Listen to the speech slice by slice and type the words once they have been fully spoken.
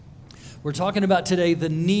We're talking about today the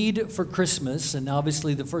need for Christmas, and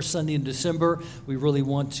obviously the first Sunday in December, we really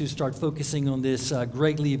want to start focusing on this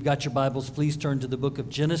greatly. You've got your Bibles, please turn to the book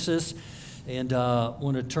of Genesis, and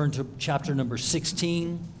want to turn to chapter number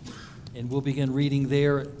 16, and we'll begin reading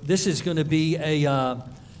there. This is going to be a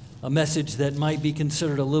message that might be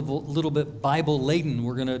considered a little bit Bible-laden.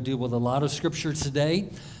 We're going to deal with a lot of scripture today,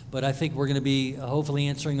 but I think we're going to be hopefully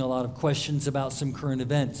answering a lot of questions about some current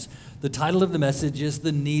events. The title of the message is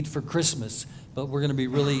The Need for Christmas, but we're going to be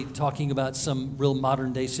really talking about some real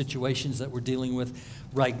modern-day situations that we're dealing with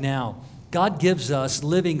right now. God gives us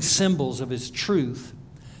living symbols of His truth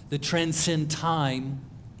that transcend time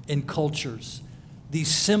and cultures. These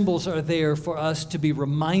symbols are there for us to be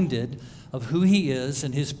reminded of who He is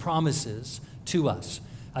and His promises to us.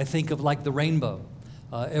 I think of like the rainbow.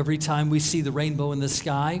 Every time we see the rainbow in the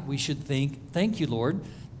sky, we should think, thank you, Lord.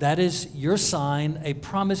 That is your sign, a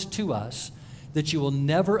promise to us that you will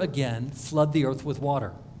never again flood the earth with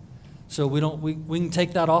water. So we can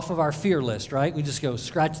take that off of our fear list, right? We just go,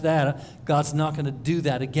 scratch that. God's not going to do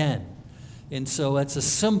that again. And so it's a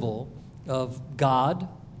symbol of God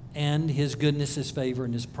and His goodness, His favor,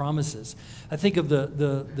 and His promises. I think of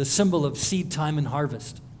the symbol of seed time and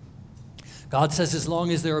harvest. God says as long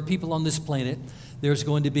as there are people on this planet, there's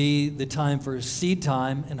going to be the time for seed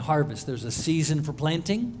time and harvest. There's a season for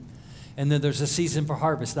planting, and then there's a season for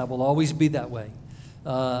harvest. That will always be that way.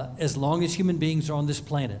 As long as human beings are on this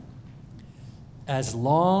planet. As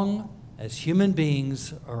long as human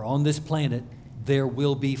beings are on this planet, there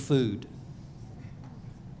will be food.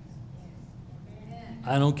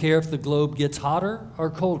 I don't care if the globe gets hotter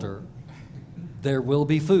or colder, there will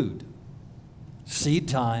be food. Seed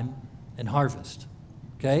time and harvest.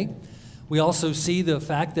 Okay? We also see the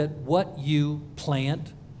fact that what you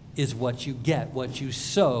plant is what you get. What you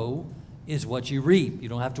sow is what you reap. You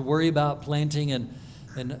don't have to worry about planting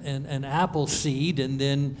an apple seed and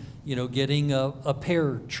then, getting a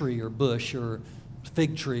pear tree or bush or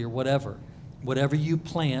fig tree or whatever. Whatever you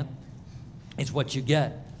plant is what you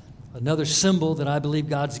get. Another symbol that I believe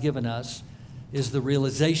God's given us is the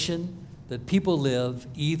realization that people live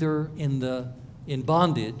either in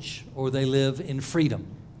bondage or they live in freedom.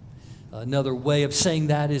 Another way of saying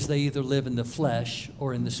that is they either live in the flesh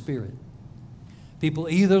or in the spirit. People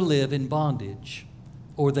either live in bondage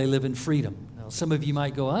or they live in freedom. Now, some of you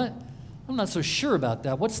might go, I'm not so sure about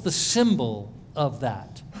that. What's the symbol of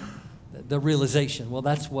that? The realization. Well,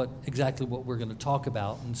 that's exactly what we're going to talk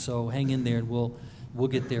about. And so hang in there and we'll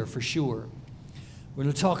get there for sure. We're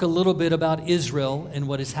going to talk a little bit about Israel and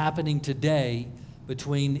what is happening today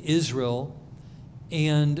between Israel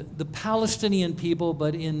and the Palestinian people,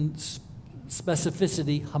 but in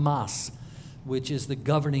specificity, Hamas, which is the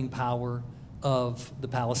governing power of the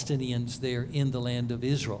Palestinians there in the land of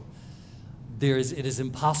Israel. It is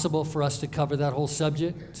impossible for us to cover that whole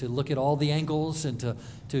subject, to look at all the angles and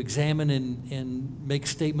to examine and make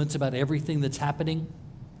statements about everything that's happening.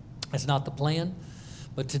 That's not the plan.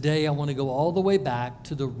 But today I want to go all the way back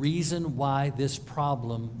to the reason why this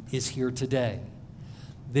problem is here today.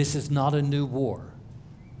 This is not a new war.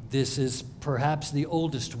 This is perhaps the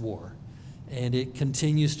oldest war, and it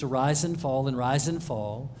continues to rise and fall,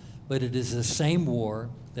 but it is the same war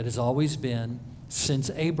that has always been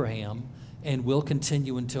since Abraham and will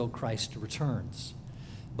continue until Christ returns.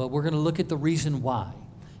 But we're going to look at the reason why,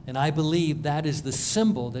 and I believe that is the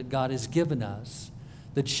symbol that God has given us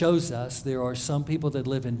that shows us there are some people that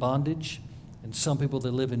live in bondage and some people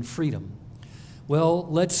that live in freedom. Well,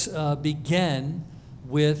 let's begin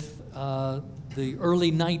with the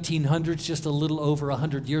early 1900s, just a little over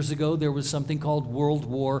 100 years ago. There was something called World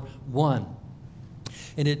War I.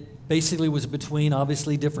 And it basically was between,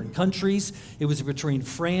 obviously, different countries. It was between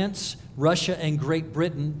France, Russia, and Great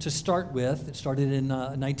Britain to start with. It started in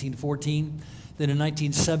 1914. Then in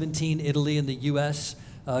 1917, Italy and the U.S.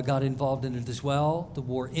 Got involved in it as well. The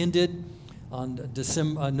war ended on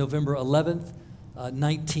November 11th.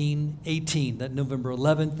 1918, that November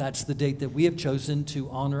 11th, that's the date that we have chosen to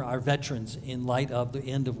honor our veterans in light of the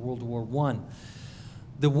end of World War I.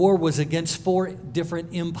 The war was against four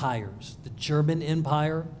different empires: the German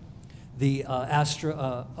Empire, the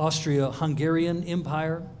Austria-Hungarian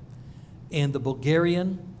Empire, and the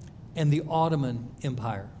Bulgarian, and the Ottoman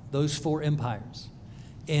Empire. Those four empires.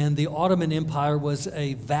 And the Ottoman Empire was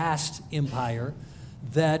a vast empire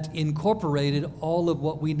that incorporated all of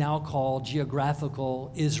what we now call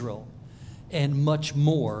geographical Israel and much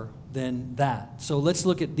more than that. So let's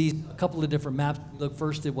look at a couple of different maps. Look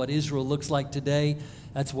first at what Israel looks like today.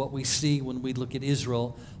 That's what we see when we look at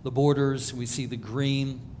Israel. The borders, we see the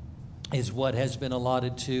green is what has been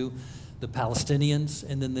allotted to the Palestinians.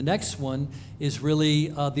 And then the next one is really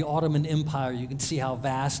the Ottoman Empire. You can see how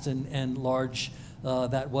vast and large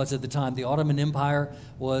that was at the time. The Ottoman Empire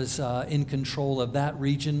was in control of that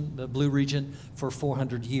region, the blue region, for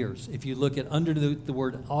 400 years. If you look at under the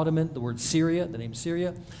word Ottoman, the word Syria, the name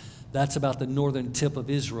Syria, that's about the northern tip of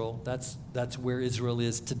Israel. That's where Israel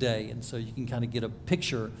is today. And so you can kind of get a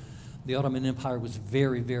picture. The Ottoman Empire was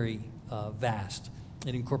very, very vast.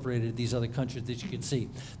 It incorporated these other countries that you can see.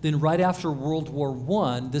 Then right after World War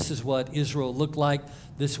I, this is what Israel looked like.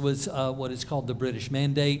 This was what is called the British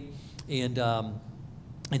Mandate. And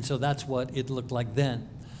so that's what it looked like then.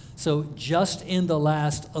 So just in the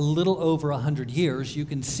last a little over 100 years, you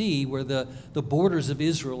can see where the borders of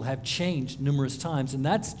Israel have changed numerous times. And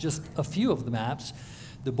that's just a few of the maps.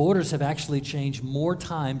 The borders have actually changed more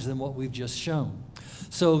times than what we've just shown.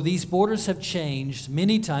 So these borders have changed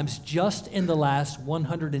many times just in the last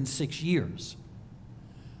 106 years.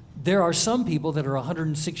 There are some people that are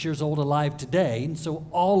 106 years old alive today, and so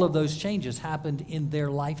all of those changes happened in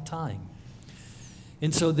their lifetime.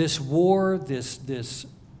 And so this war, this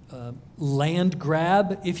land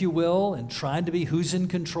grab, if you will, and trying to be who's in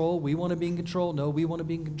control, we want to be in control, no, we want to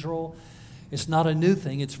be in control, it's not a new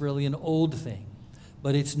thing, it's really an old thing.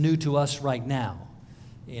 But it's new to us right now.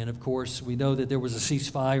 And of course, we know that there was a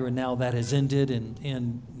ceasefire, and now that has ended,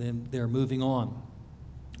 and they're moving on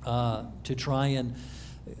to trying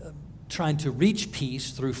to reach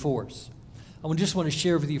peace through force. I just want to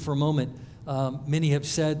share with you for a moment. Many have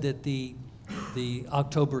said that the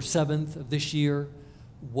October 7th of this year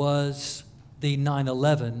was the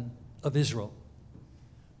 9/11 of Israel.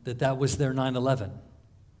 That was their 9/11.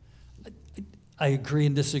 I agree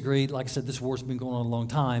and disagree. Like I said, this war's been going on a long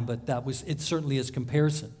time, but it certainly is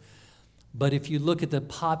comparison. But if you look at the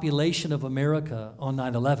population of America on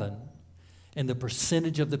 9/11 and the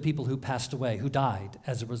percentage of the people who passed away, who died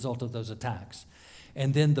as a result of those attacks,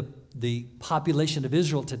 and then the population of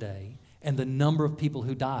Israel today and the number of people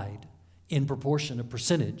who died in proportion, a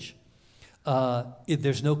percentage,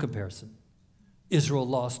 there's no comparison. Israel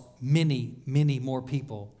lost many, many more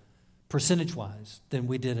people percentage-wise than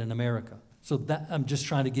we did in America. So that I'm just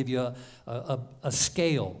trying to give you a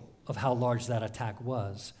scale of how large that attack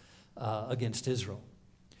was against Israel.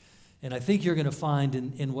 And I think you're going to find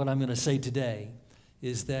in what I'm going to say today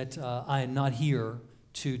is that I am not here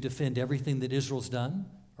to defend everything that Israel's done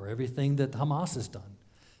or everything that Hamas has done.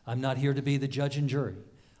 I'm not here to be the judge and jury.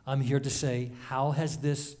 I'm here to say, how has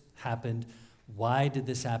this happened? Why did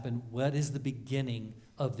this happen? What is the beginning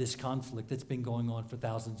of this conflict that's been going on for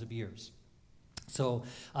thousands of years? So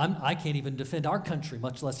I can't even defend our country,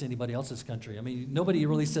 much less anybody else's country. I mean, nobody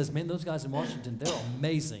really says, man, those guys in Washington, they're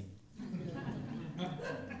amazing.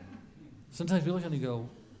 Sometimes we look at it and go,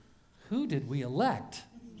 who did we elect?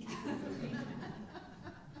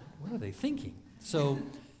 What are they thinking? So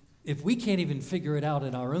if we can't even figure it out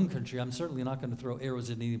in our own country, I'm certainly not going to throw arrows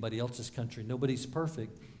at anybody else's country. Nobody's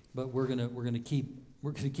perfect, but we're going to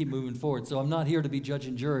keep moving forward. So I'm not here to be judge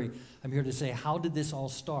and jury. I'm here to say, how did this all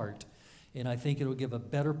start? And I think it'll give a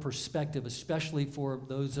better perspective, especially for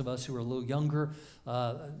those of us who are a little younger,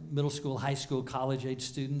 middle school, high school, college-age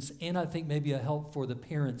students, and I think maybe a help for the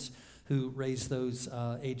parents who raise those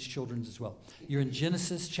age children as well. You're in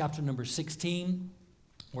Genesis chapter number 16.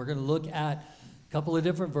 We're going to look at a couple of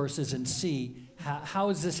different verses and see how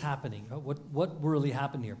is this happening? What really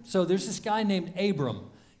happened here? So there's this guy named Abram.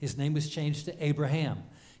 His name was changed to Abraham.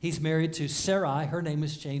 He's married to Sarai. Her name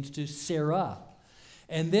is changed to Sarah.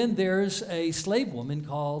 And then there's a slave woman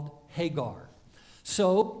called Hagar.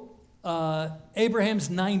 So Abraham's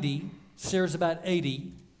 90, Sarah's about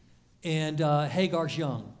 80, and Hagar's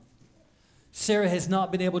young. Sarah has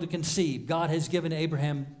not been able to conceive. God has given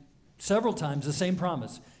Abraham several times the same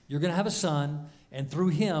promise. You're going to have a son, and through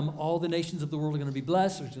him, all the nations of the world are going to be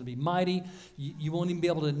blessed. It's going to be mighty. You won't even be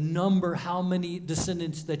able to number how many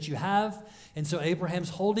descendants that you have. And so Abraham's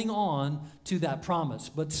holding on to that promise.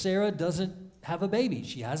 But Sarah doesn't have a baby.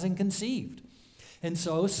 She hasn't conceived. And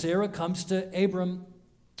so Sarah comes to Abram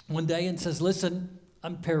one day and says, listen,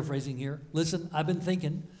 I'm paraphrasing here. Listen, I've been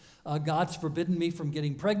thinking. God's forbidden me from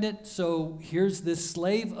getting pregnant. So here's this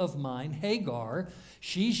slave of mine, Hagar.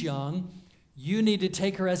 She's young. You need to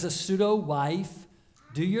take her as a pseudo wife,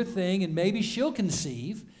 do your thing, and maybe she'll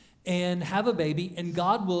conceive and have a baby, and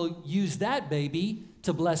God will use that baby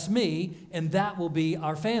to bless me, and that will be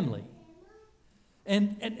our family.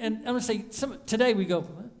 And I'm going to say, today we go,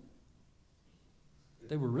 what?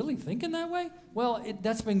 They were really thinking that way? Well,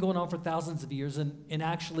 that's been going on for thousands of years, and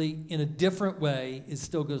actually in a different way, it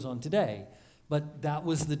still goes on today. But that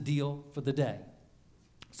was the deal for the day.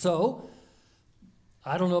 So,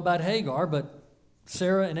 I don't know about Hagar, but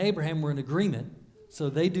Sarah and Abraham were in agreement, so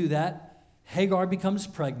they do that. Hagar becomes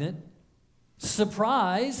pregnant.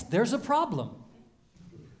 Surprise, there's a problem.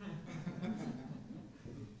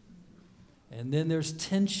 And then there's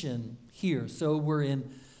tension here. So we're in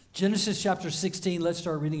Genesis chapter 16. Let's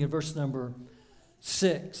start reading at verse number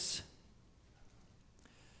 6.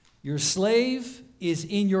 Your slave is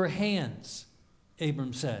in your hands,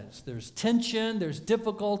 Abram says. There's tension, there's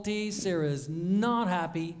difficulty. Sarah is not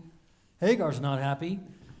happy. Hagar's not happy.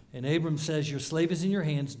 And Abram says, your slave is in your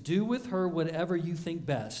hands. Do with her whatever you think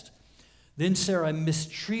best. Then Sarah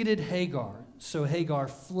mistreated Hagar, so Hagar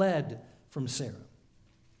fled from Sarah.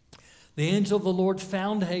 The angel of the Lord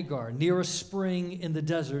found Hagar near a spring in the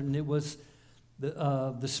desert, and it was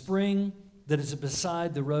the spring that is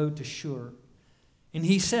beside the road to Shur. And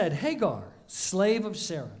he said, Hagar, slave of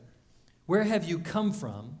Sarah, where have you come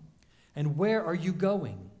from, and where are you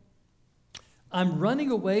going? I'm running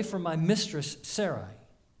away from my mistress Sarai,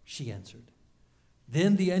 she answered.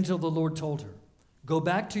 Then the angel of the Lord told her, go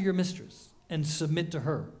back to your mistress and submit to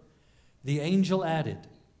her. The angel added,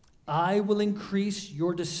 I will increase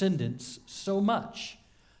your descendants so much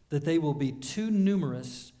that they will be too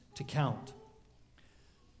numerous to count.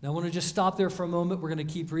 Now I want to just stop there for a moment. We're going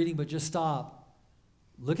to keep reading, but just stop.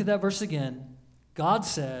 Look at that verse again. God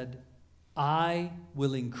said, I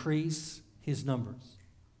will increase his numbers.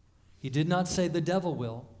 He did not say the devil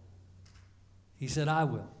will. He said, I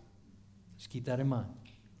will. Just keep that in mind.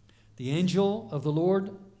 The angel of the Lord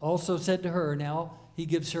also said to her, now he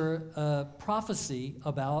gives her a prophecy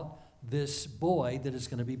about this boy that is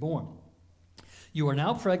going to be born. You are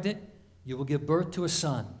now pregnant. You will give birth to a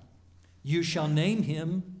son. You shall name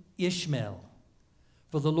him Ishmael,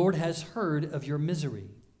 for the Lord has heard of your misery.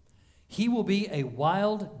 He will be a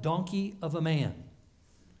wild donkey of a man.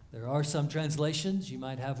 There are some translations. You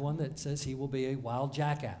might have one that says he will be a wild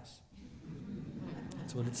jackass.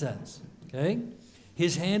 That's what it says. Okay?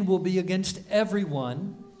 His hand will be against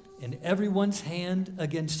everyone, and everyone's hand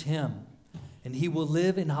against him. And he will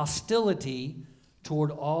live in hostility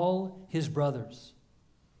toward all his brothers.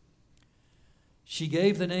 She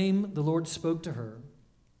gave the name the Lord spoke to her.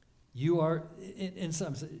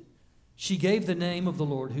 She gave the name of the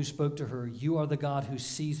Lord who spoke to her. You are the God who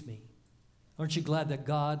sees me. Aren't you glad that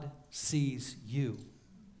God sees you?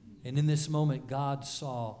 And in this moment, God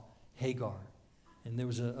saw Hagar. And there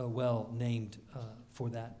was a well named for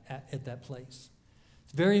that at that place.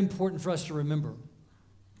 It's very important for us to remember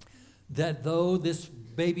that though this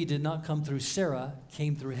baby did not come through Sarah,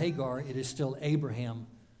 came through Hagar, it is still Abraham.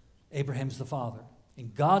 Abraham's the father.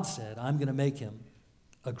 And God said, I'm going to make him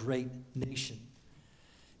a great nation.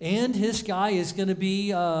 And this guy is going to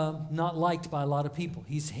be not liked by a lot of people.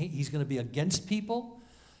 He's going to be against people,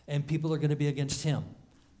 and people are going to be against him.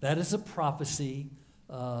 That is a prophecy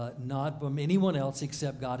not from anyone else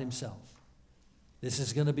except God himself. This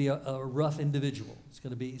is going to be a rough individual. He's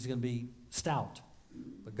going to be stout.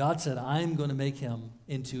 But God said, I'm going to make him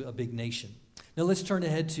into a big nation. Now let's turn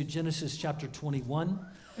ahead to Genesis chapter 21.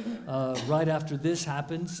 Right after this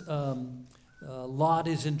happens, Lot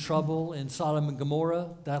is in trouble in Sodom and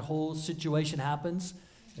Gomorrah. That whole situation happens.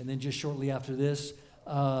 And then just shortly after this,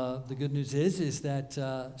 the good news is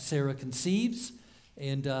that Sarah conceives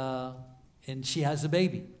and she has a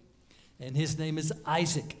baby. And his name is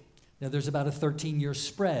Isaac. Now there's about a 13-year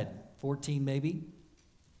spread, 14 maybe.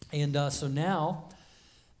 And so now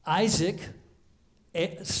Isaac,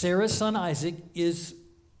 Sarah's son Isaac is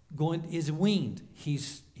weaned.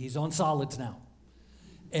 He's on solids now.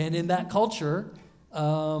 And in that culture,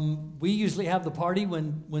 we usually have the party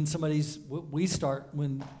when we don't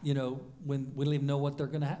even know what they're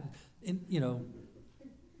going to have.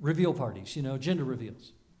 Reveal parties, gender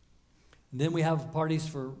reveals. And then we have parties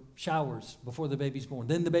for showers before the baby's born.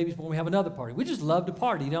 Then the baby's born, we have another party. We just love to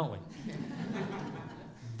party, don't we?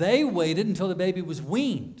 They waited until the baby was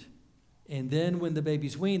weaned. And then when the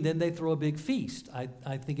baby's weaned, then they throw a big feast.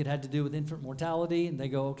 I think it had to do with infant mortality. And they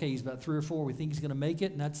go, okay, he's about 3 or 4. We think he's going to make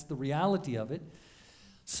it. And that's the reality of it.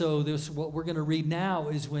 So what we're going to read now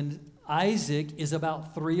is when Isaac is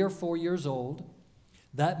about 3 or 4 years old.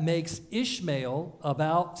 That makes Ishmael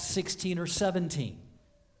about 16 or 17.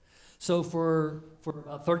 So for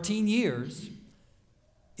about 13 years,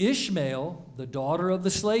 Ishmael, the daughter of the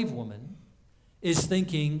slave woman, is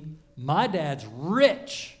thinking, my dad's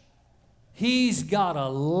rich. He's got a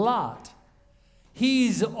lot.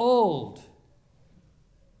 He's old.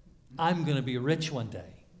 I'm going to be rich one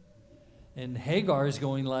day. And Hagar is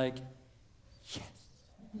going like, yes.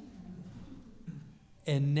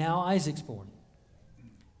 And now Isaac's born.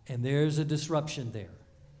 And there's a disruption there.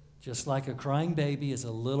 Just like a crying baby is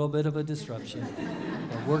a little bit of a disruption.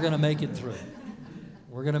 But we're going to make it through.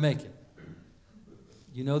 We're going to make it.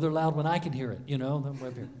 You know they're loud when I can hear it. You know, they're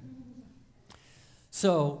right here.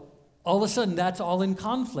 So all of a sudden, that's all in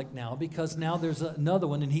conflict now because now there's another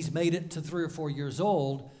one, and he's made it to 3 or 4 years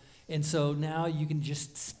old. And so now you can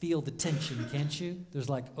just feel the tension, can't you? There's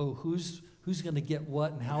like, oh, who's going to get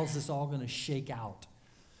what, and how's this all going to shake out?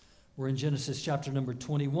 We're in Genesis chapter number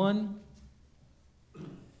 21,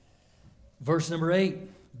 verse number 8.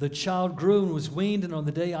 The child grew and was weaned, and on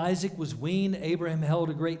the day Isaac was weaned, Abraham held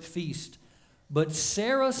a great feast. But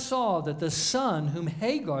Sarah saw that the son whom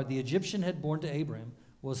Hagar the Egyptian had borne to Abraham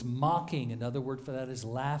was mocking. Another word for that is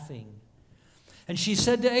laughing. And she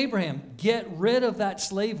said to Abraham, get rid of that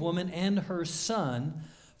slave woman and her son,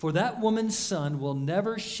 for that woman's son will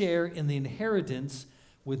never share in the inheritance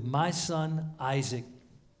with my son Isaac.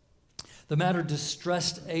 The matter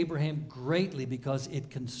distressed Abraham greatly because it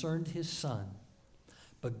concerned his son.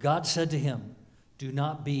 But God said to him, do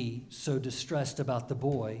not be so distressed about the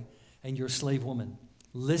boy and your slave woman.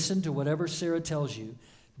 Listen to whatever Sarah tells you,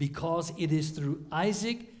 because it is through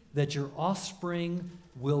Isaac that your offspring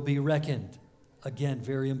will be reckoned. Again,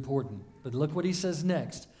 very important. But look what he says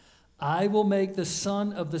next. I will make the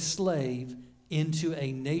son of the slave into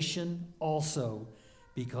a nation also,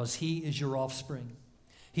 because he is your offspring.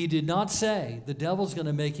 He did not say the devil's going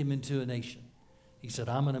to make him into a nation. He said,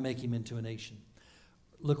 I'm going to make him into a nation.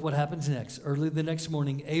 Look what happens next. Early the next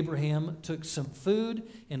morning, Abraham took some food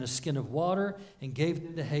and a skin of water and gave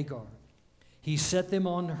them to Hagar. He set them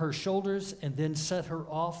on her shoulders and then set her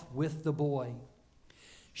off with the boy.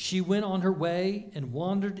 She went on her way and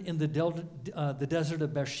wandered in the desert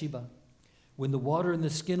of Beersheba. When the water in the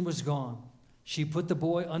skin was gone, she put the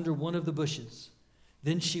boy under one of the bushes.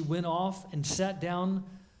 Then she went off and sat down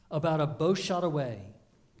about a bow shot away,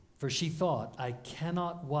 for she thought, I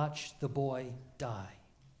cannot watch the boy die.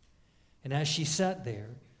 And as she sat there,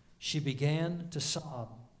 she began to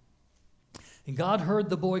sob. And God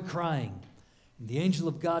heard the boy crying. And the angel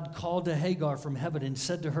of God called to Hagar from heaven and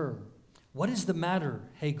said to her, what is the matter,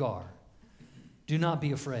 Hagar? Do not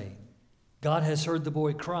be afraid. God has heard the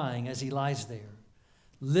boy crying as he lies there.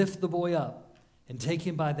 Lift the boy up and take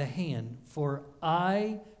him by the hand, for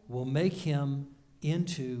I will make him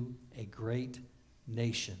into a great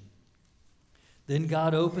nation. Then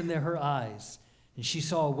God opened her eyes, and she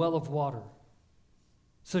saw a well of water.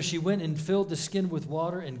 So she went and filled the skin with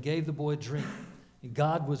water and gave the boy drink. And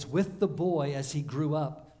God was with the boy as he grew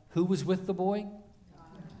up. Who was with the boy?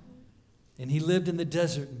 God. And he lived in the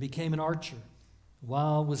desert and became an archer.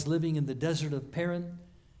 While was living in the desert of Paran,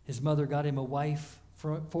 his mother got him a wife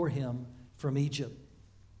for him from Egypt.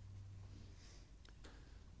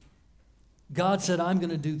 God said, I'm going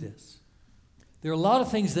to do this. There are a lot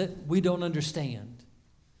of things that we don't understand.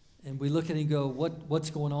 And we look at it and go, what's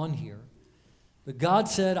going on here? But God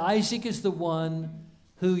said, Isaac is the one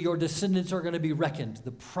who your descendants are going to be reckoned.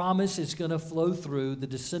 The promise is going to flow through the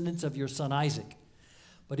descendants of your son Isaac.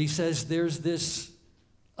 But he says there's this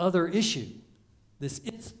other issue, this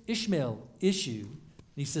Ishmael issue.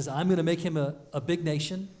 He says, I'm going to make him a big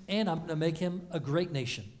nation, and I'm going to make him a great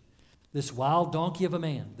nation. This wild donkey of a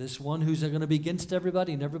man, this one who's going to be against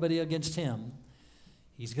everybody and everybody against him,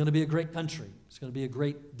 he's going to be a great country. It's going to be a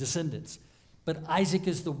great descendants. But Isaac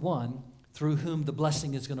is the one through whom the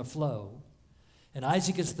blessing is going to flow. And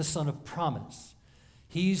Isaac is the son of promise.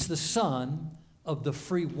 He's the son of the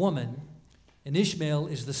free woman, and Ishmael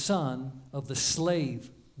is the son of the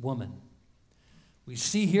slave woman. We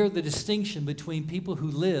see here the distinction between people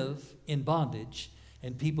who live in bondage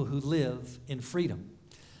and people who live in freedom.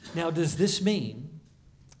 Now, does this mean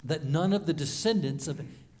that none of the descendants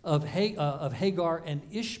of Hagar and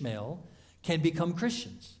Ishmael can become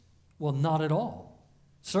Christians? Well, not at all.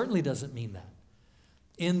 Certainly doesn't mean that.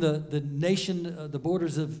 In the nation, the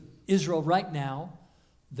borders of Israel right now,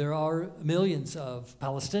 there are millions of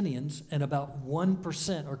Palestinians, and about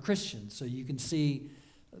 1% are Christians. So you can see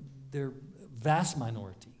they're vast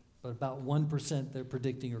minority, but about 1% they're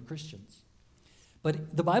predicting are Christians.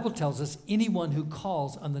 But the Bible tells us anyone who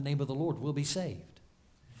calls on the name of the Lord will be saved.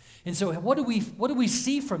 And so what do we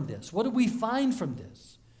see from this? What do we find from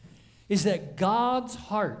this? Is that God's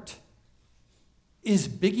heart is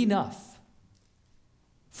big enough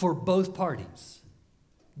for both parties.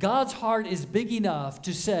 God's heart is big enough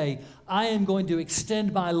to say, I am going to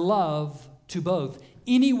extend my love to both.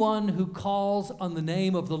 Anyone who calls on the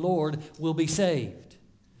name of the Lord will be saved.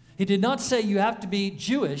 He did not say you have to be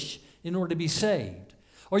Jewish in order to be saved,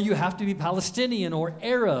 or you have to be Palestinian or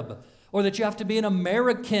Arab, or that you have to be an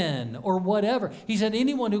American or whatever. He said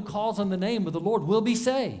anyone who calls on the name of the Lord will be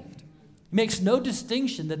saved. He makes no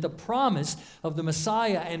distinction that the promise of the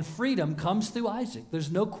Messiah and freedom comes through Isaac. There's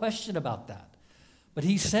no question about that. But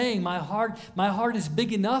he's saying, my heart is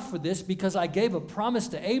big enough for this because I gave a promise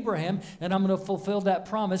to Abraham and I'm going to fulfill that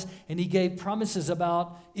promise. And he gave promises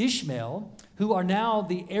about Ishmael, who are now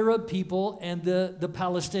the Arab people and the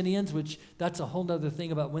Palestinians, which that's a whole other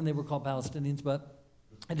thing about when they were called Palestinians, but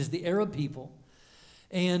it is the Arab people.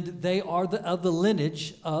 And they are of the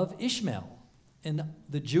lineage of Ishmael. And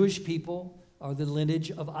the Jewish people are the lineage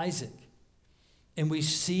of Isaac. And we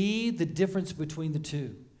see the difference between the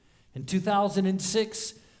two. In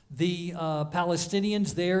 2006, the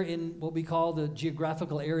Palestinians there in what we call the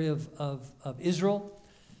geographical area of Israel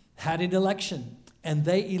had an election, and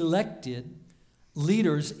they elected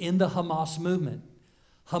leaders in the Hamas movement.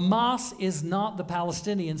 Hamas is not the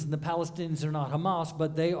Palestinians, and the Palestinians are not Hamas,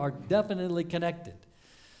 but they are definitely connected.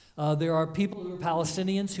 There are people who are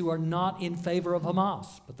Palestinians who are not in favor of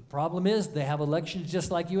Hamas. But the problem is they have elections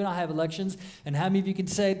just like you and I have elections. And how many of you can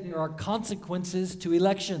say there are consequences to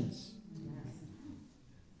elections?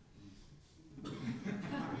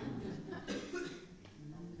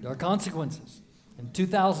 There are consequences. In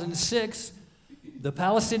 2006, the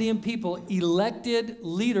Palestinian people elected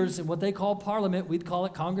leaders in what they call parliament, we'd call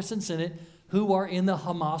it Congress and Senate, who are in the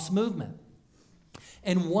Hamas movement.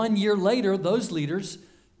 And 1 year later, those leaders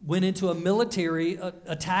went into a military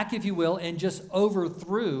attack, if you will, and just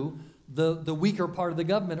overthrew the weaker part of the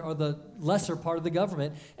government or the lesser part of the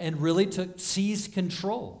government and really seized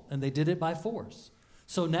control. And they did it by force.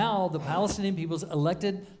 So now the Palestinian people's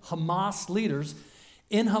elected Hamas leaders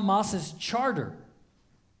in Hamas's charter.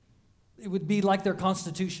 It would be like their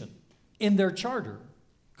constitution. In their charter,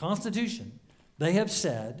 constitution, they have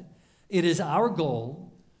said, it is our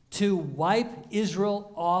goal to wipe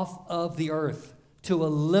Israel off of the earth, to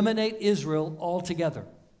eliminate Israel altogether.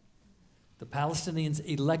 The Palestinians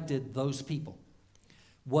elected those people.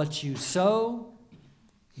 What you sow,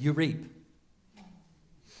 you reap.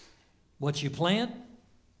 What you plant,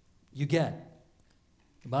 you get.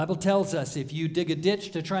 The Bible tells us if you dig a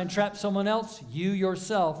ditch to try and trap someone else, you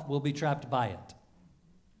yourself will be trapped by it.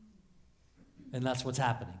 And that's what's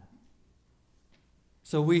happening.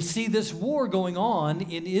 So we see this war going on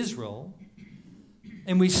in Israel.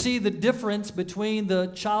 And we see the difference between the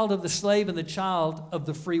child of the slave and the child of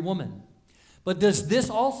the free woman. But does this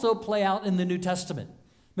also play out in the New Testament?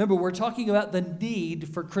 Remember, we're talking about the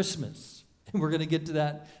need for Christmas. And we're going to get to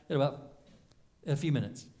that in a few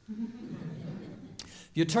minutes.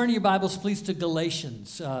 If you turn your Bibles, please, to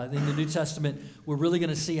Galatians in the New Testament, we're really going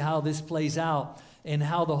to see how this plays out and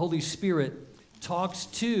how the Holy Spirit talks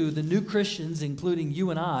to the new Christians, including you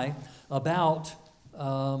and I, about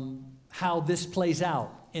how this plays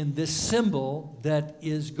out. And this symbol that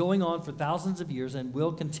is going on for thousands of years and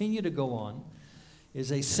will continue to go on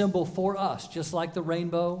is a symbol for us. Just like the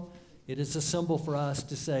rainbow, it is a symbol for us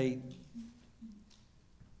to say,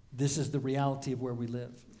 this is the reality of where we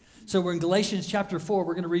live. So we're in Galatians chapter 4.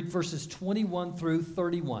 We're going to read verses 21 through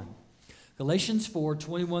 31. Galatians 4,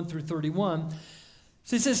 21 through 31.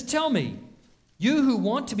 So he says, tell me, you who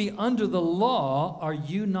want to be under the law, are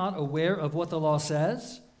you not aware of what the law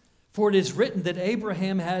says? For it is written that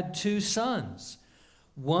Abraham had 2 sons,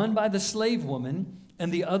 one by the slave woman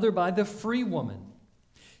and the other by the free woman.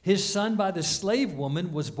 His son by the slave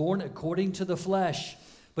woman was born according to the flesh,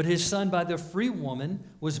 but his son by the free woman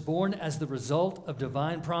was born as the result of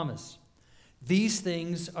divine promise. These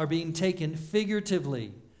things are being taken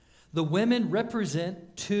figuratively. The women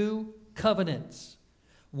represent 2 covenants.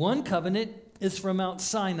 One covenant is from Mount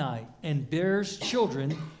Sinai and bears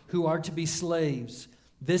children who are to be slaves.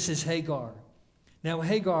 This is Hagar. Now,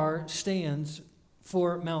 Hagar stands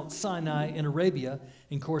for Mount Sinai in Arabia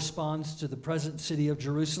and corresponds to the present city of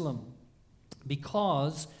Jerusalem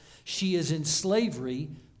because she is in slavery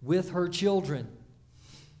with her children.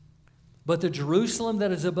 But the Jerusalem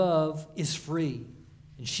that is above is free,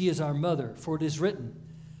 and she is our mother, for it is written,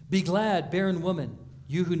 be glad, barren woman,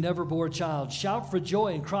 you who never bore a child. Shout for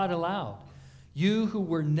joy and cry aloud, you who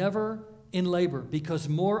were never in labor, because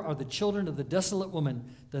more are the children of the desolate woman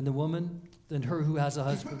than her who has a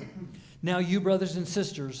husband. Now you, brothers and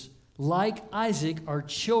sisters, like Isaac, are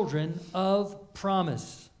children of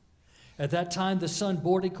promise. At that time, the son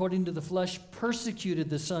born according to the flesh persecuted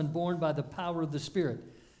the son born by the power of the Spirit.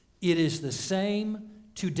 It is the same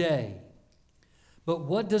today. But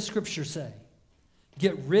what does Scripture say?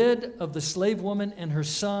 Get rid of the slave woman and her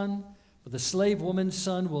son, for the slave woman's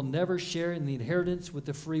son will never share in the inheritance with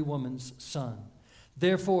the free woman's son.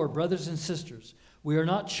 Therefore, brothers and sisters, we are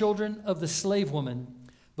not children of the slave woman,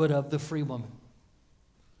 but of the free woman.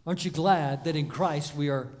 Aren't you glad that in Christ we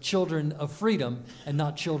are children of freedom and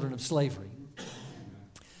not children of slavery?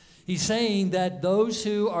 He's saying that those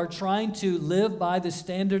who are trying to live by the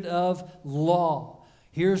standard of law,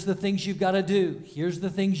 Here's the things you've got to do. Here's the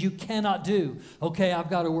things you cannot do. Okay, I've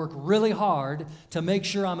got to work really hard to make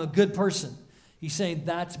sure I'm a good person. He's saying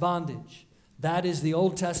that's bondage. That is the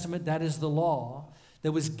Old Testament. That is the law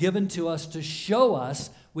that was given to us to show us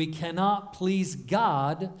we cannot please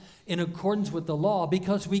God in accordance with the law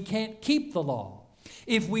because we can't keep the law.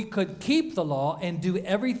 If we could keep the law and do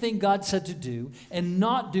everything God said to do and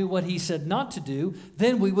not do what he said not to do,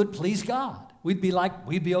 then we would please God. We'd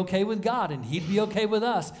be okay with God and he'd be okay with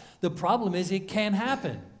us. The problem is it can't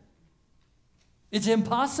happen. It's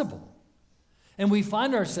impossible. And we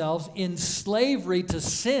find ourselves in slavery to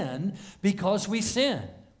sin because we sin.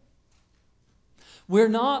 We're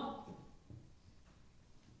not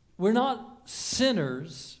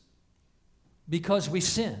sinners because we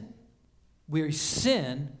sin. We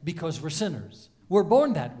sin because we're sinners. We're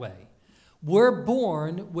born that way. We're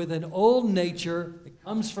born with an old nature that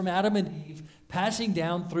comes from Adam and Eve, passing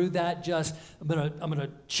down through that I'm gonna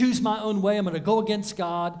choose my own way, I'm gonna go against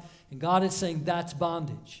God, and God is saying that's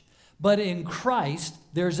bondage. But in Christ,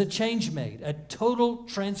 there's a change made, a total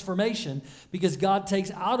transformation, because God takes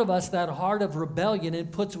out of us that heart of rebellion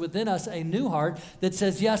and puts within us a new heart that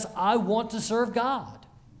says, yes, I want to serve God.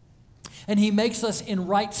 And he makes us in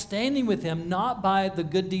right standing with him, not by the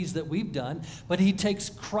good deeds that we've done, but he takes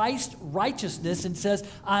Christ's righteousness and says,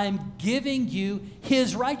 I'm giving you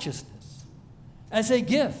his righteousness as a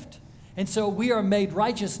gift. And so we are made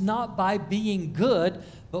righteous not by being good,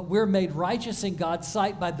 but we're made righteous in God's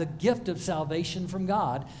sight by the gift of salvation from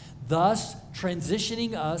God, thus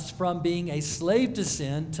transitioning us from being a slave to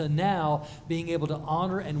sin to now being able to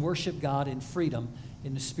honor and worship God in freedom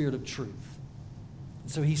in the spirit of truth. And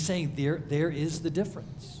so he's saying there is the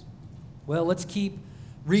difference. Well, let's keep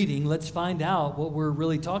reading. Let's find out what we're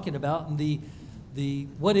really talking about and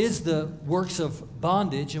what is the works of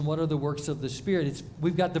bondage and what are the works of the Spirit.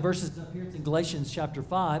 We've got the verses up here in Galatians chapter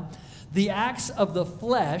 5. The acts of the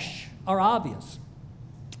flesh are obvious.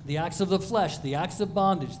 The acts of the flesh, the acts of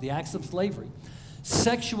bondage, the acts of slavery.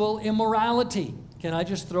 Sexual immorality. Can I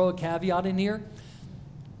just throw a caveat in here?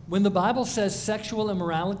 When the Bible says sexual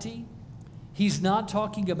immorality, he's not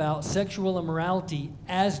talking about sexual immorality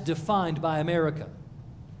as defined by America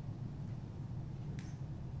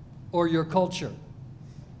or your culture.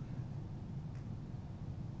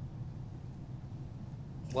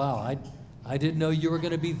 Wow, I didn't know you were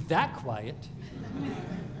going to be that quiet.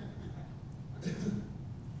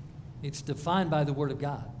 It's defined by the Word of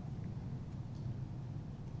God.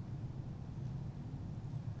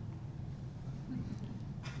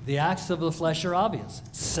 The acts of the flesh are obvious.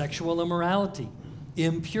 Sexual immorality,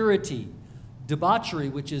 impurity, debauchery,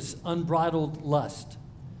 which is unbridled lust,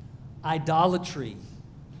 idolatry,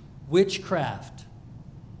 witchcraft,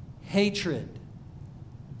 hatred,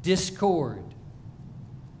 discord,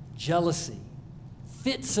 jealousy,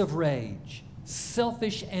 fits of rage,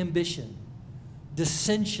 selfish ambition,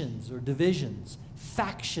 dissensions or divisions,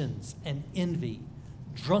 factions and envy,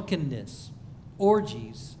 drunkenness,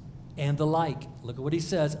 orgies, and the like. Look at what he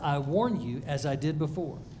says. I warn you, as I did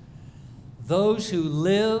before, those who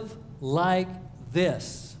live like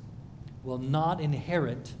this will not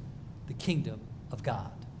inherit the kingdom of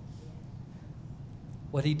God.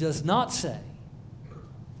 What he does not say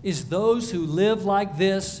is those who live like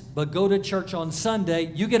this but go to church on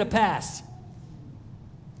Sunday, you get a pass.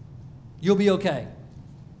 You'll be okay.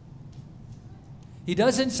 He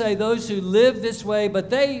doesn't say those who live this way, but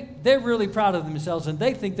they're really proud of themselves and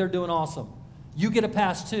they think they're doing awesome. You get a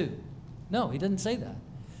pass too. No, he doesn't say that.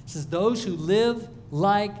 He says those who live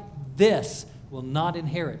like this will not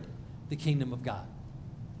inherit the kingdom of God.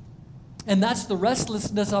 And that's the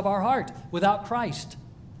restlessness of our heart without Christ.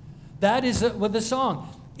 That is with the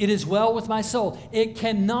song. It is well with my soul. It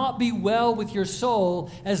cannot be well with your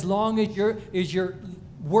soul as long as you're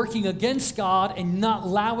working against God and not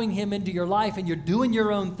allowing him into your life and you're doing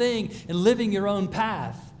your own thing and living your own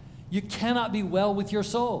path. You cannot be well with your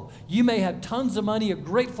soul. You may have tons of money, a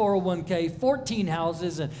great 401k, 14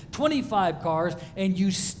 houses, and 25 cars, and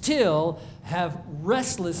you still have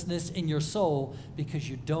restlessness in your soul because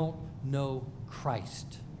you don't know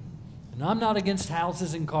Christ. And I'm not against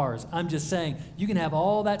houses and cars. I'm just saying you can have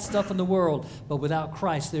all that stuff in the world, but without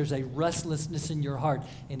Christ, there's a restlessness in your heart,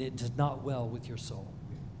 and it does not well with your soul.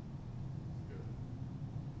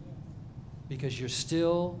 Because you're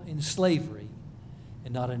still in slavery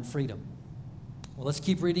and not in freedom. Well, let's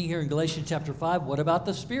keep reading here in Galatians chapter 5. What about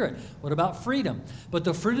the Spirit? What about freedom? But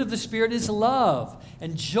the fruit of the Spirit is love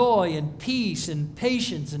and joy and peace and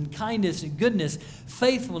patience and kindness and goodness,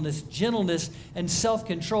 faithfulness, gentleness, and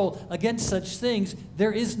self-control. Against such things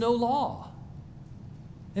there is no law.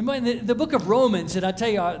 And the book of Romans, and I tell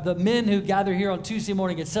you, the men who gather here on Tuesday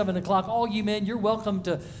morning at 7 o'clock, all you men, you're welcome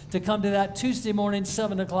to come to that Tuesday morning,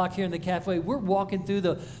 7 o'clock here in the cafe. We're walking through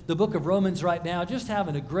the book of Romans right now, just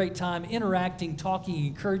having a great time, interacting, talking,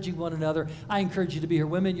 encouraging one another. I encourage you to be here.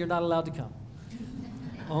 Women, you're not allowed to come.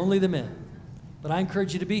 Only the men. But I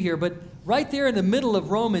encourage you to be here. But right there in the middle of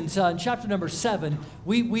Romans, in chapter number 7,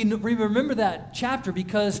 we remember that chapter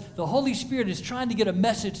because the Holy Spirit is trying to get a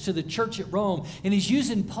message to the church at Rome. And he's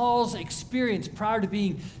using Paul's experience prior to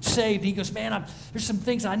being saved. He goes, man, there's some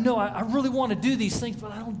things I know. I really want to do these things,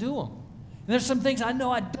 but I don't do them. And there's some things I know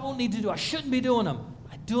I don't need to do. I shouldn't be doing them.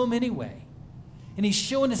 I do them anyway. And he's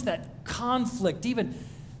showing us that conflict. Even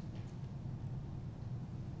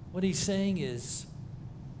what he's saying is,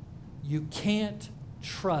 you can't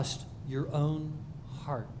trust your own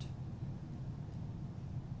heart.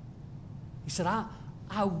 He said,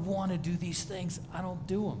 I want to do these things. I don't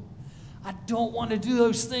do them. I don't want to do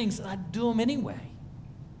those things. I do them anyway.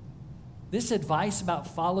 This advice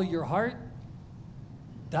about follow your heart,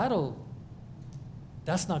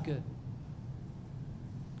 that's not good.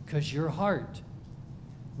 Because your heart,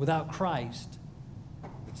 without Christ,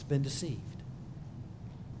 has been deceived.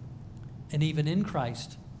 And even in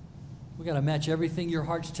Christ, we got to match everything your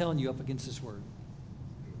heart's telling you up against this word.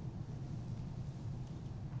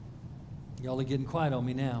 Y'all are getting quiet on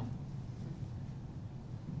me now.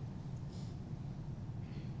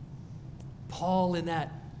 Paul, in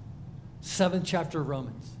that 7th chapter of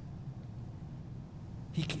Romans,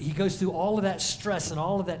 he goes through all of that stress and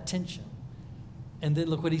all of that tension. And then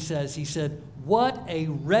look what he says. He said, what a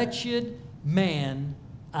wretched man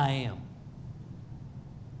I am.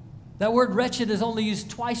 That word wretched is only used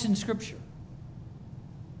twice in Scripture.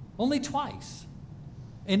 Only twice.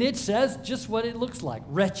 And it says just what it looks like,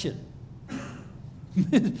 wretched.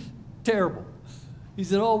 Terrible. He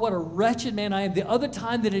said, oh, what a wretched man I am. The other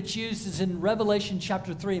time that it's used is in Revelation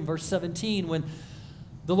chapter 3 and verse 17 when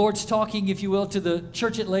the Lord's talking, if you will, to the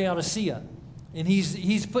church at Laodicea. And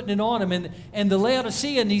he's putting it on them. And the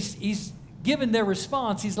Laodicean, he's given their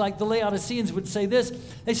response. He's like the Laodiceans would say this.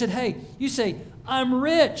 They said, hey, you say, I'm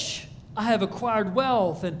rich. I have acquired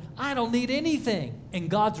wealth and I don't need anything. And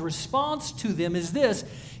God's response to them is this.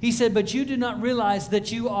 He said, but you do not realize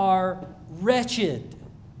that you are wretched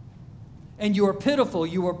and you are pitiful,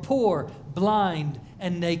 you are poor, blind,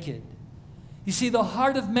 and naked. You see, the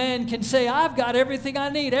heart of man can say, I've got everything I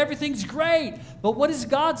need. Everything's great. But what is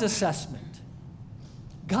God's assessment?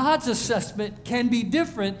 God's assessment can be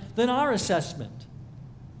different than our assessment.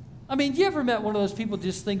 I mean, you ever met one of those people who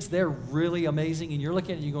just thinks they're really amazing and you're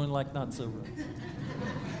looking at it and you're going like, not so really.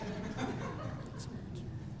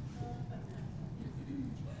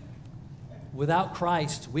 Without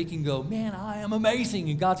Christ, we can go, man, I am amazing.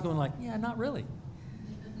 And God's going like, yeah, not really.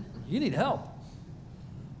 You need help.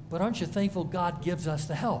 But aren't you thankful God gives us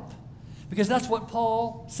the help? Because that's what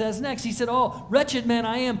Paul says next. He said, oh, wretched man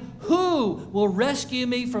I am, who will rescue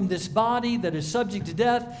me from this body that is subject to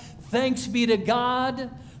death? Thanks be to God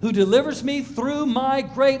who delivers me through my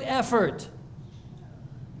great effort,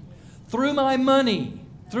 through my money,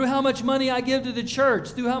 through how much money I give to the church,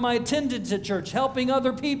 through how my attendance at church, helping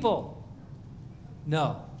other people.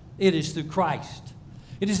 No, it is through Christ.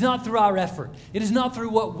 It is not through our effort. It is not through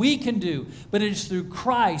what we can do, but it is through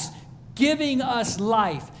Christ giving us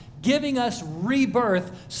life, giving us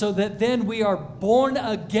rebirth so that then we are born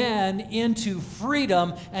again into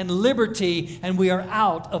freedom and liberty and we are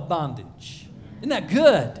out of bondage. Isn't that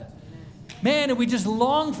good? Man, and we just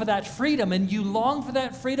long for that freedom, and you long for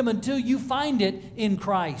that freedom until you find it in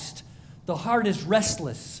Christ. The heart is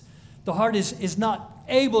restless. The heart is not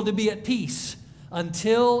able to be at peace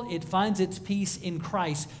until it finds its peace in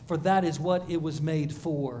Christ, for that is what it was made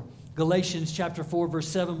for. Galatians chapter 4, verse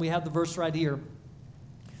 7, we have the verse right here.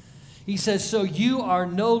 He says, so you are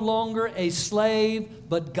no longer a slave,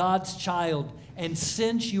 but God's child. And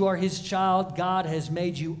since you are his child, God has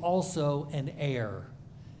made you also an heir.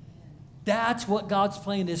 That's what God's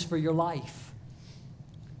plan is for your life.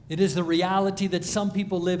 It is the reality that some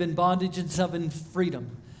people live in bondage and some in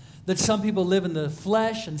freedom. That some people live in the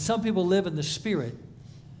flesh and some people live in the spirit.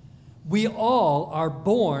 We all are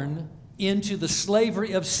born into the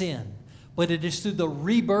slavery of sin. But it is through the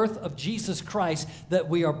rebirth of Jesus Christ that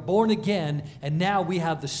we are born again, and now we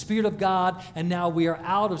have the Spirit of God, and now we are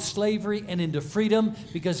out of slavery and into freedom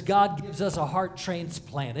because God gives us a heart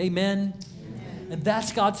transplant. Amen? Amen. And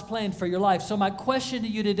that's God's plan for your life. So my question to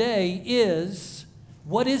you today is,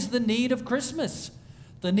 what is the need of Christmas?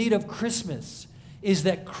 The need of Christmas is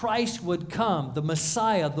that Christ would come, the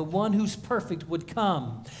Messiah, the one who's perfect, would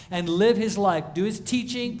come and live his life, do his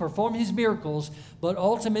teaching, perform his miracles, but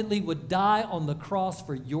ultimately would die on the cross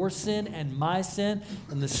for your sin and my sin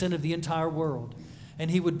and the sin of the entire world.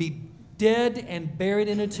 And he would be dead and buried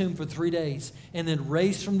in a tomb for 3 days and then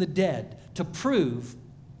raised from the dead to prove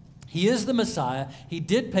he is the Messiah, he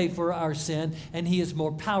did pay for our sin, and he is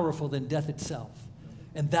more powerful than death itself.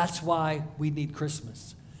 And that's why we need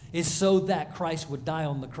Christmas. Is so that Christ would die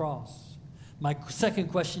on the cross. My second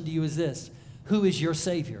question to you is this: who is your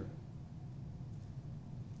Savior?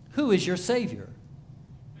 Who is your Savior?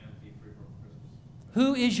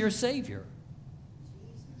 Who is your Savior?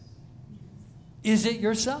 Is it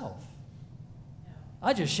yourself?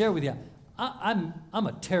 I just share with you, I'm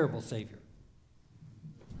a terrible Savior.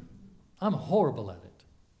 I'm horrible at it.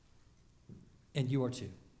 And you are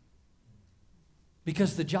too.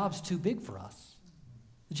 Because the job's too big for us.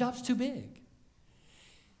 The job's too big.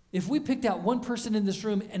 If we picked out one person in this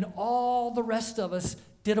room and all the rest of us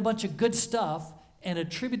did a bunch of good stuff and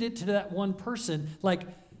attributed it to that one person, like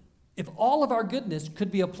if all of our goodness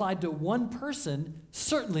could be applied to one person,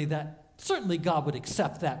 certainly God would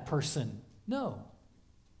accept that person. No,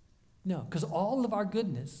 because all of our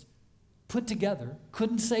goodness put together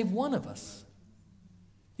couldn't save one of us.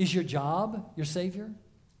 Is your job your Savior?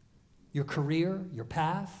 Your career, your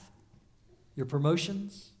path? Your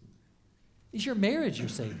promotions? Is your marriage your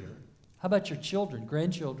Savior? How about your children,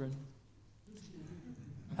 grandchildren?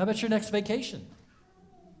 How about your next vacation?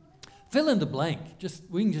 Fill in the blank.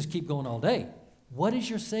 We can just keep going all day. What is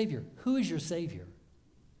your Savior? Who is your Savior?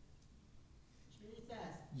 Jesus.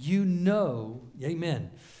 You know,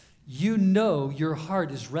 amen. You know your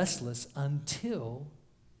heart is restless until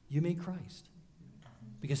you meet Christ.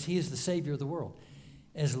 Because he is the Savior of the world.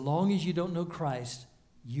 As long as you don't know Christ,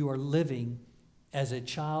 you are living as a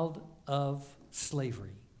child of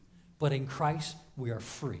slavery. But in Christ, we are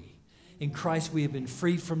free. In Christ, we have been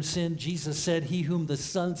freed from sin. Jesus said, he whom the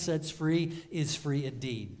Son sets free is free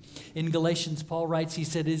indeed. In Galatians, Paul writes, he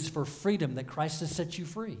said, it is for freedom that Christ has set you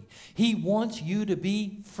free. He wants you to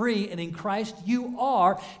be free, and in Christ you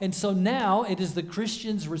are. And so now it is the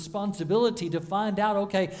Christian's responsibility to find out,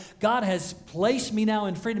 okay, God has placed me now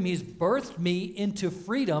in freedom. He's birthed me into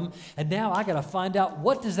freedom, and now I got to find out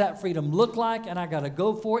what does that freedom look like, and I got to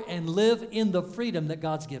go for it and live in the freedom that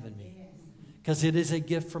God's given me, because it is a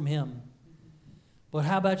gift from him. But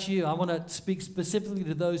how about you? I want to speak specifically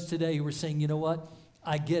to those today who are saying, you know what?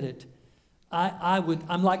 I get it.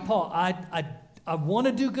 I'm like Paul. I want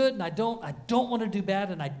to do good and I don't want to do bad,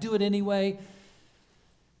 and I do it anyway.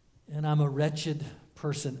 And I'm a wretched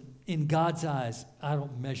person. In God's eyes, I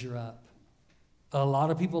don't measure up. A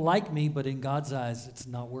lot of people like me, but in God's eyes, it's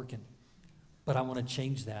not working. But I want to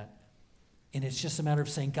change that. And it's just a matter of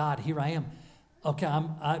saying, God, here I am. Okay,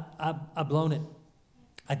 I've blown it.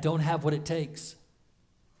 I don't have what it takes.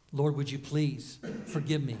 Lord, would you please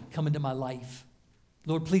forgive me? Come into my life.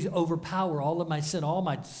 Lord, please overpower all of my sin, all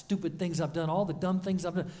my stupid things I've done, all the dumb things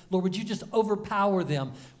I've done. Lord, would you just overpower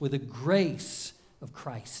them with the grace of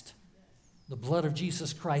Christ, the blood of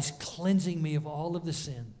Jesus Christ cleansing me of all of the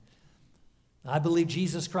sin. I believe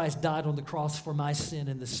Jesus Christ died on the cross for my sin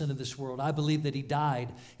and the sin of this world. I believe that he died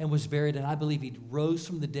and was buried, and I believe he rose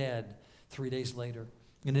from the dead 3 days later.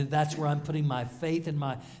 And that's where I'm putting my faith and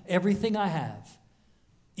my everything I have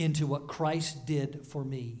into what Christ did for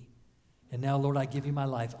me. And now, Lord, I give you my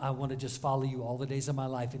life. I want to just follow you all the days of my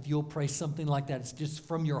life. If you'll pray something like that, it's just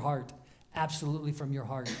from your heart, absolutely from your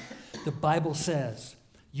heart. The Bible says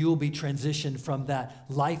you will be transitioned from that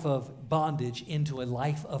life of bondage into a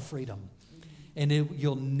life of freedom. And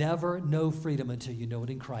you'll never know freedom until you know it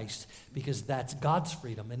in Christ, because that's God's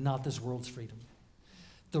freedom and not this world's freedom.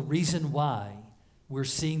 The reason why we're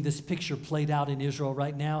seeing this picture played out in Israel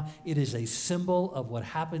right now, it is a symbol of what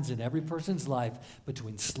happens in every person's life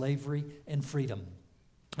between slavery and freedom.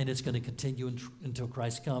 And it's going to continue until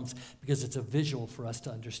Christ comes, because it's a visual for us to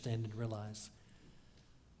understand and realize.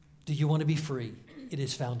 Do you want to be free? It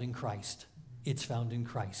is found in Christ. It's found in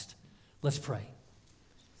Christ. Let's pray.